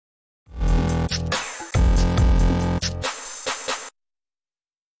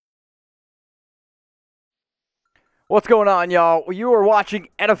What's going on, y'all? You are watching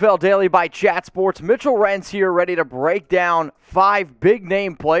NFL Daily by Chat Sports. Mitchell Renz here, ready to break down 5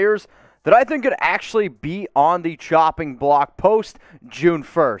 big-name players that I think could actually be on the chopping block post June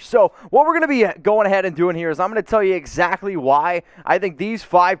 1st. So what we're going to be going ahead and doing here is I'm going to tell you exactly why I think these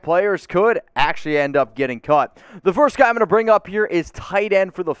 5 players could actually end up getting cut. The first guy I'm going to bring up here is tight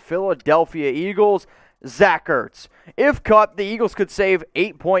end for the Philadelphia Eagles, Zach Ertz. If cut, the Eagles could save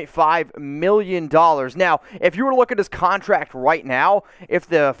 $8.5 million. Now, if you were to look at his contract right now, if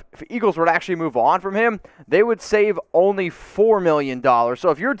the Eagles were to actually move on from him, they would save only $4 million. So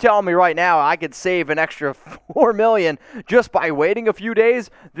if you're telling me right now I could save an extra $4 million just by waiting a few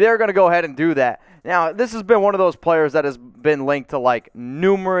days, they're going to go ahead and do that. Now, this has been one of those players that has been linked to like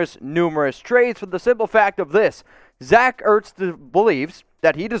numerous trades for the simple fact of this. Zach Ertz believes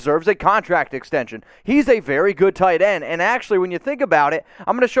that he deserves a contract extension. He's a very good tight end, and actually, when you think about it,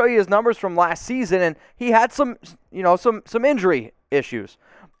 I'm going to show you his numbers from last season, and he had some injury issues.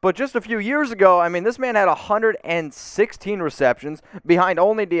 But just a few years ago, I mean, this man had 116 receptions behind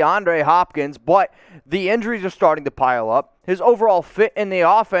only DeAndre Hopkins, but the injuries are starting to pile up. His overall fit in the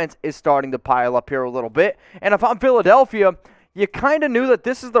offense is starting to pile up here a little bit, and if I'm Philadelphia, you kind of knew that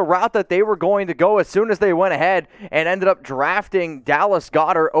this is the route that they were going to go as soon as they went ahead and ended up drafting Dallas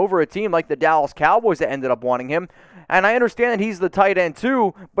Goedert over a team like the Dallas Cowboys that ended up wanting him. And I understand that he's the tight end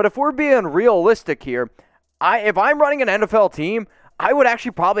too, but if we're being realistic here, if I'm running an NFL team, I would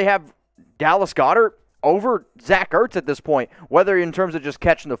actually probably have Dallas Goedert over Zach Ertz at this point, whether in terms of just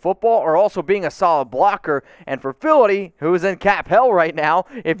catching the football or also being a solid blocker. And for Philly, who is in cap hell right now,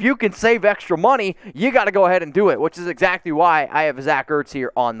 if you can save extra money, you got to go ahead and do it, which is exactly why I have Zach Ertz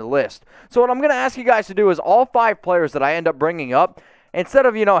here on the list. So what I'm going to ask you guys to do is all 5 players that I end up bringing up, instead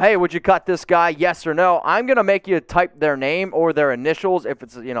of, hey, would you cut this guy, yes or no, I'm going to make you type their name or their initials if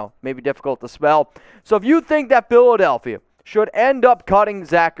it's, maybe difficult to spell. So if you think that Philadelphia should end up cutting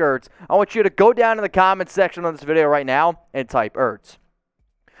Zach Ertz, I want you to go down in the comments section on this video right now and type Ertz.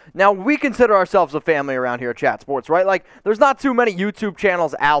 Now, we consider ourselves a family around here at Chat Sports, right? Like, there's not too many YouTube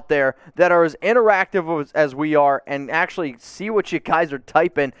channels out there that are as interactive as we are and actually see what you guys are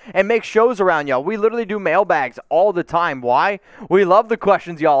typing and make shows around y'all. We literally do mailbags all the time. Why? We love the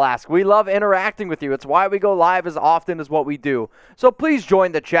questions y'all ask. We love interacting with you. It's why we go live as often as what we do. So please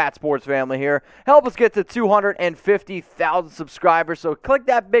join the Chat Sports family here. Help us get to 250,000 subscribers. So click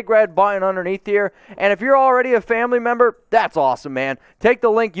that big red button underneath here. And if you're already a family member, that's awesome, man. Take the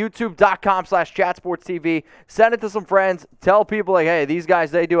link, youtube.com/chatsportstv. Send it to some friends. Tell people, like, hey, these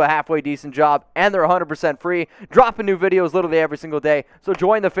guys, they do a halfway decent job, and they're 100% free. Dropping new videos literally every single day. So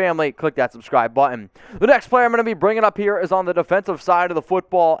join the family. Click that subscribe button. The next player I'm going to be bringing up here is on the defensive side of the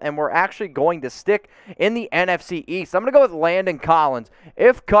football, and we're actually going to stick in the NFC East. I'm going to go with Landon Collins.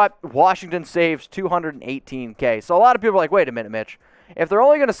 If cut, Washington saves $218K. So a lot of people are like, wait a minute, Mitch. If they're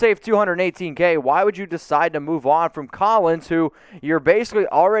only going to save $218K, why would you decide to move on from Collins, who you're basically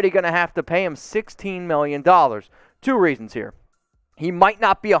already going to have to pay him $16 million? 2 reasons here. He might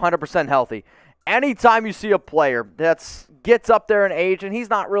not be 100% healthy. Anytime you see a player that gets up there in age, and he's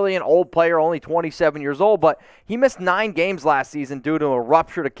not really an old player, only 27 years old, but he missed 9 games last season due to a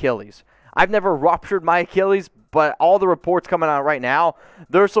ruptured Achilles. I've never ruptured my Achilles, but all the reports coming out right now,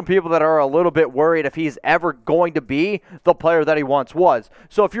 there's some people that are a little bit worried if he's ever going to be the player that he once was.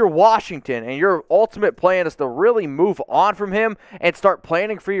 So if you're Washington and your ultimate plan is to really move on from him and start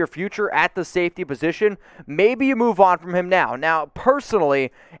planning for your future at the safety position, maybe you move on from him now. Now,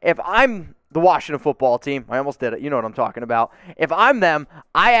 personally, if I'm the Washington football team, I almost did it, you know what I'm talking about. If I'm them,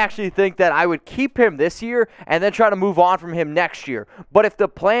 I actually think that I would keep him this year and then try to move on from him next year. But if the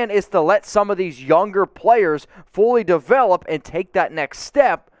plan is to let some of these younger players fully develop and take that next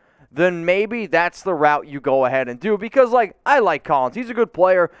step, then maybe that's the route you go ahead and do. Because, I like Collins. He's a good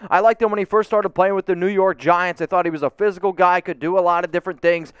player. I liked him when he first started playing with the New York Giants. I thought he was a physical guy, could do a lot of different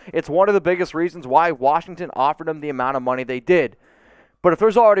things. It's one of the biggest reasons why Washington offered him the amount of money they did. But if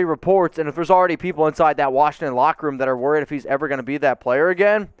there's already reports and if there's already people inside that Washington locker room that are worried if he's ever going to be that player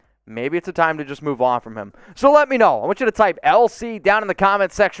again, maybe it's a time to just move on from him. So let me know. I want you to type LC down in the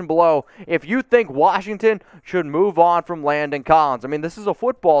comments section below if you think Washington should move on from Landon Collins. I mean, this is a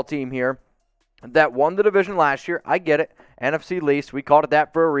football team here that won the division last year. I get it. NFC least. We called it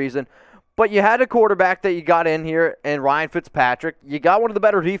that for a reason. But you had a quarterback that you got in here in Ryan Fitzpatrick. You got one of the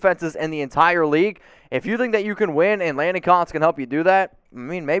better defenses in the entire league. If you think that you can win and Landon Collins can help you do that, I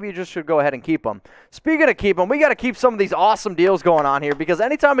mean, maybe you just should go ahead and keep him. Speaking of keep him, we got to keep some of these awesome deals going on here because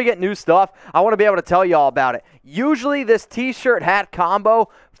anytime we get new stuff, I want to be able to tell you all about it. Usually this t-shirt hat combo,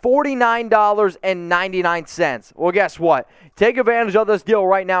 $49.99. Well, guess what? Take advantage of this deal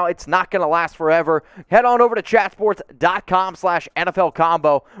right now. It's not going to last forever. Head on over to chatsports.com/NFL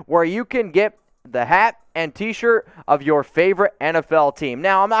combo where you can get the hat and t-shirt of your favorite NFL team.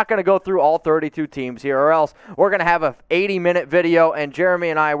 Now, I'm not going to go through all 32 teams here, or else we're going to have a 80-minute video, and Jeremy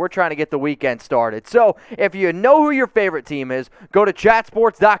and I, we're trying to get the weekend started. So, if you know who your favorite team is, go to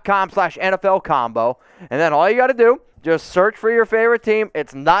chatsports.com/NFL combo, and then all you got to do, just search for your favorite team.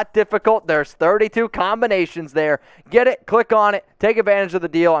 It's not difficult. There's 32 combinations there. Get it, click on it, take advantage of the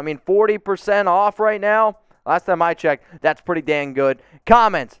deal. I mean, 40% off right now. Last time I checked, that's pretty dang good.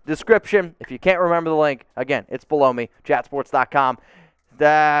 Comments, description. If you can't remember the link, again, it's below me,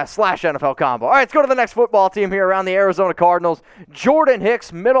 chatsports.com/NFL combo. All right, let's go to the next football team here around the Arizona Cardinals. Jordan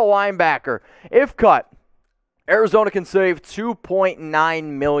Hicks, middle linebacker. If cut, Arizona can save $2.9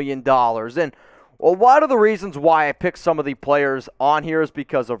 million. And well, one of the reasons why I picked some of the players on here is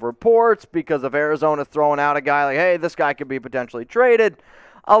because of reports, because of Arizona throwing out a guy like, hey, this guy could be potentially traded.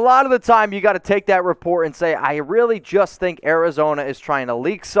 A lot of the time, you got to take that report and say, I really just think Arizona is trying to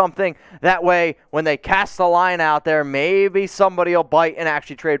leak something. That way, when they cast the line out there, maybe somebody will bite and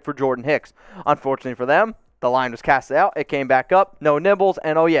actually trade for Jordan Hicks. Unfortunately for them, the line was cast out. It came back up. No nibbles.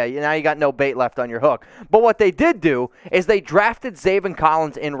 And, oh, yeah, now you got no bait left on your hook. But what they did do is they drafted Zaven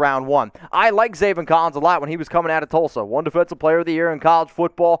Collins in round 1. I like Zaven Collins a lot when he was coming out of Tulsa. One defensive player of the year in college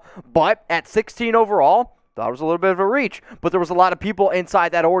football. But at 16 overall, thought it was a little bit of a reach, but there was a lot of people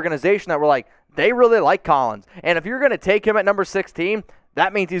inside that organization that were like, they really like Collins. And if you're going to take him at number 16,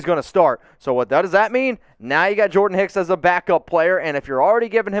 that means he's going to start. So what does that mean? Now you got Jordan Hicks as a backup player, and if you're already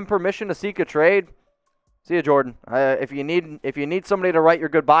giving him permission to seek a trade, see you, Jordan. If you need somebody to write your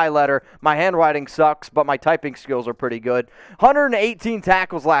goodbye letter, my handwriting sucks, but my typing skills are pretty good. 118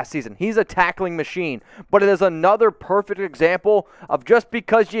 tackles last season. He's a tackling machine, but it is another perfect example of just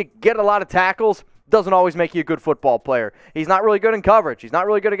because you get a lot of tackles doesn't always make you a good football player. He's not really good in coverage. He's not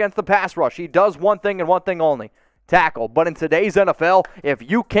really good against the pass rush. He does one thing and one thing only, tackle. But in today's NFL, if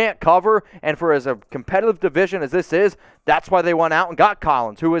you can't cover, and for as a competitive division as this is, that's why they went out and got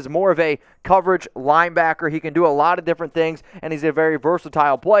Collins, who is more of a coverage linebacker. He can do a lot of different things, and he's a very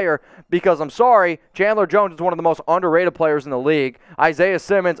versatile player because, I'm sorry, Chandler Jones is one of the most underrated players in the league. Isaiah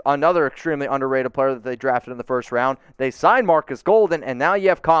Simmons, another extremely underrated player that they drafted in the first round. They signed Marcus Golden, and now you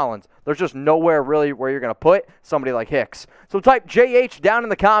have Collins. There's just nowhere really where you're going to put somebody like Hicks. So type JH down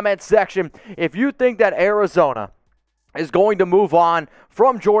in the comments section if you think that Arizona is going to move on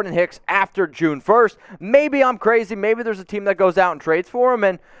from Jordan Hicks after June 1st. Maybe I'm crazy. Maybe there's a team that goes out and trades for him.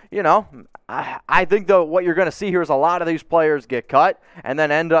 And, you know, I think, though, what you're going to see here is a lot of these players get cut and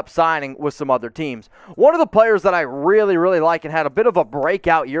then end up signing with some other teams. One of the players that I really, really like and had a bit of a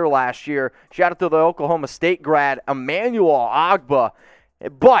breakout year last year, shout out to the Oklahoma State grad, Emmanuel Ogbah.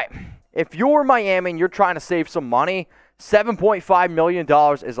 But if you're Miami and you're trying to save some money, $7.5 million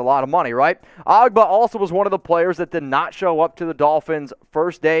is a lot of money, right? Ogbah also was one of the players that did not show up to the Dolphins'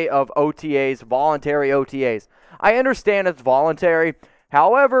 first day of OTAs, voluntary OTAs. I understand it's voluntary.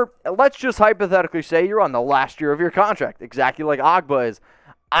 However, let's just hypothetically say you're on the last year of your contract, exactly like Ogbah is.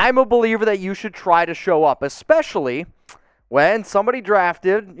 I'm a believer that you should try to show up, especially when somebody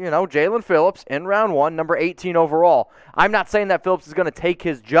drafted, Jalen Phillips in round 1, number 18 overall. I'm not saying that Phillips is going to take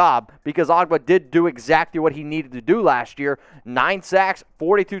his job because Ogbah did do exactly what he needed to do last year. 9 sacks,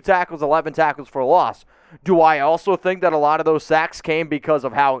 42 tackles, 11 tackles for a loss. Do I also think that a lot of those sacks came because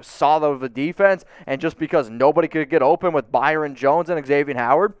of how solid of a defense and just because nobody could get open with Byron Jones and Xavier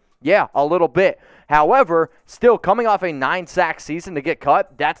Howard? Yeah, a little bit. However, still coming off a 9-sack season to get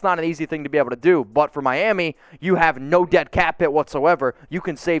cut, that's not an easy thing to be able to do. But for Miami, you have no dead cap hit whatsoever. You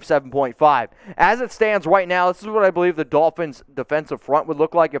can save 7.5. As it stands right now, this is what I believe the Dolphins' defensive front would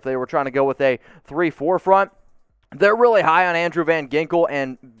look like if they were trying to go with a 3-4 front. They're really high on Andrew Van Ginkel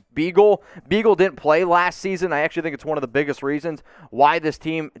and Beagle. Beagle didn't play last season. I actually think it's one of the biggest reasons why this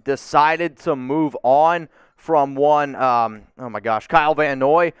team decided to move on from Kyle Van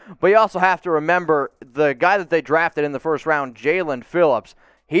Noy. But you also have to remember the guy that they drafted in the first round, Jalen Phillips.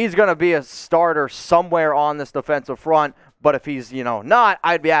 He's going to be a starter somewhere on this defensive front. But if he's, not,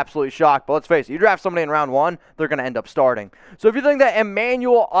 I'd be absolutely shocked. But let's face it, you draft somebody in round 1, they're going to end up starting. So if you think that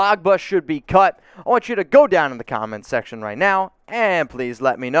Emmanuel Ogbah should be cut, I want you to go down in the comments section right now and please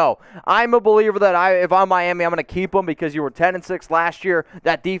let me know. I'm a believer that if I'm Miami, I'm going to keep him because you were 10-6 last year.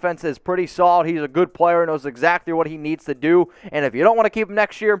 That defense is pretty solid. He's a good player, knows exactly what he needs to do. And if you don't want to keep him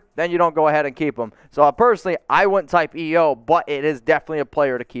next year, then you don't go ahead and keep him. So personally, I wouldn't type EO, but it is definitely a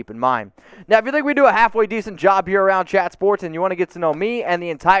player to keep in mind. Now, if you think we do a halfway decent job here around Chat Sports and you want to get to know me and the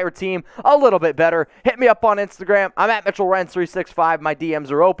entire team a little bit better, hit me up on Instagram. I'm at MitchellRens365. My DMs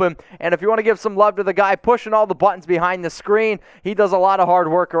are open. And if you want to give some love to the guy pushing all the buttons behind the screen, he does a lot of hard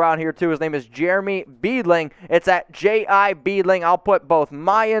work around here too. His name is Jeremy Beedling. It's at J.I. Beedling. I'll put both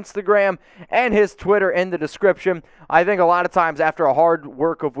my Instagram and his Twitter in the description. I think a lot of times after a hard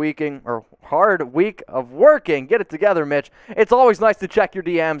week of working, get it together, Mitch, it's always nice to check your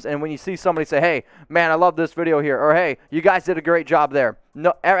DMs, and when you see somebody say, hey, man, I love this video here, or hey, you guys did a great job there.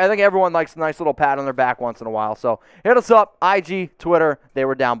 No, I think everyone likes a nice little pat on their back once in a while. So hit us up, IG, Twitter, they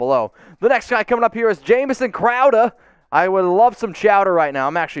were down below. The next guy coming up here is Jamison Crowder. I would love some chowder right now.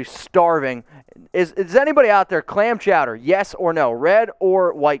 I'm actually starving. Is anybody out there clam chowder? Yes or no? Red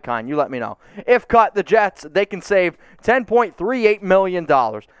or white kind? You let me know. If cut, the Jets, they can save $10.38 million.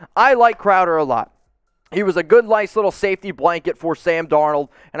 I like Crowder a lot. He was a good, nice little safety blanket for Sam Darnold,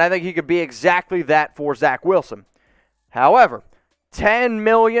 and I think he could be exactly that for Zach Wilson. However, $10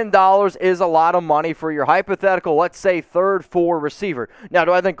 million is a lot of money for your hypothetical, let's say, 3rd, 4 receiver. Now,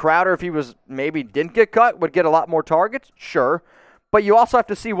 do I think Crowder, if he was maybe didn't get cut, would get a lot more targets? Sure. But you also have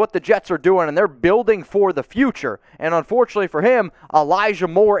to see what the Jets are doing, and they're building for the future. And unfortunately for him, Elijah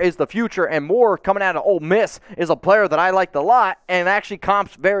Moore is the future, and Moore, coming out of Ole Miss, is a player that I liked a lot, and actually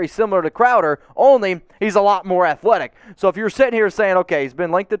comps very similar to Crowder, only he's a lot more athletic. So if you're sitting here saying, okay, he's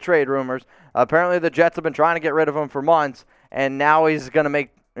been linked to trade rumors, apparently the Jets have been trying to get rid of him for months, and now he's going to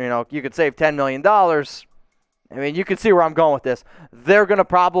make, you could save $10 million. I mean, you can see where I'm going with this. They're going to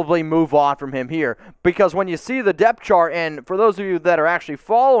probably move on from him here because when you see the depth chart, and for those of you that are actually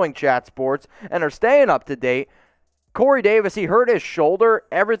following Chat Sports and are staying up to date, Corey Davis, he hurt his shoulder.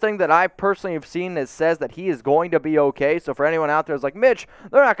 Everything that I personally have seen says that he is going to be okay. So for anyone out there who's like, Mitch,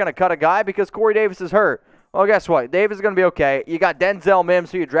 they're not going to cut a guy because Corey Davis is hurt. Well, guess what? Davis is going to be okay. You got Denzel Mims,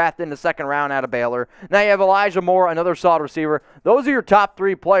 who you drafted in the 2nd round out of Baylor. Now you have Elijah Moore, another solid receiver. Those are your top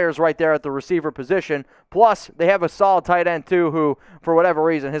 3 players right there at the receiver position. Plus, they have a solid tight end, too, who, for whatever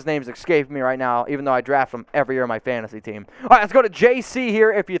reason, his name's escaping me right now, even though I draft him every year in my fantasy team. All right, let's go to JC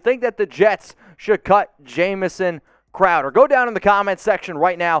here. If you think that the Jets should cut Jamison Crowder, go down in the comments section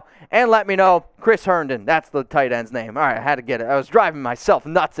right now and let me know. Chris Herndon, that's the tight end's name. All right, I had to get it. I was driving myself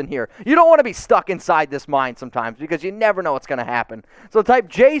nuts in here. You don't want to be stuck inside this mind sometimes because you never know what's going to happen. So type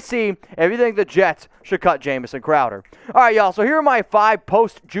JC if you think the Jets should cut Jamison Crowder. All right, y'all, so here are my 5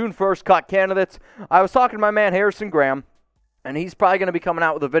 post-June 1st cut candidates. I was talking to my man Harrison Graham, and he's probably going to be coming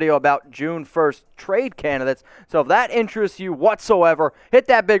out with a video about June 1st trade candidates. So if that interests you whatsoever, hit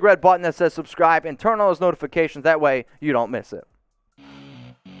that big red button that says subscribe and turn on those notifications. That way you don't miss it.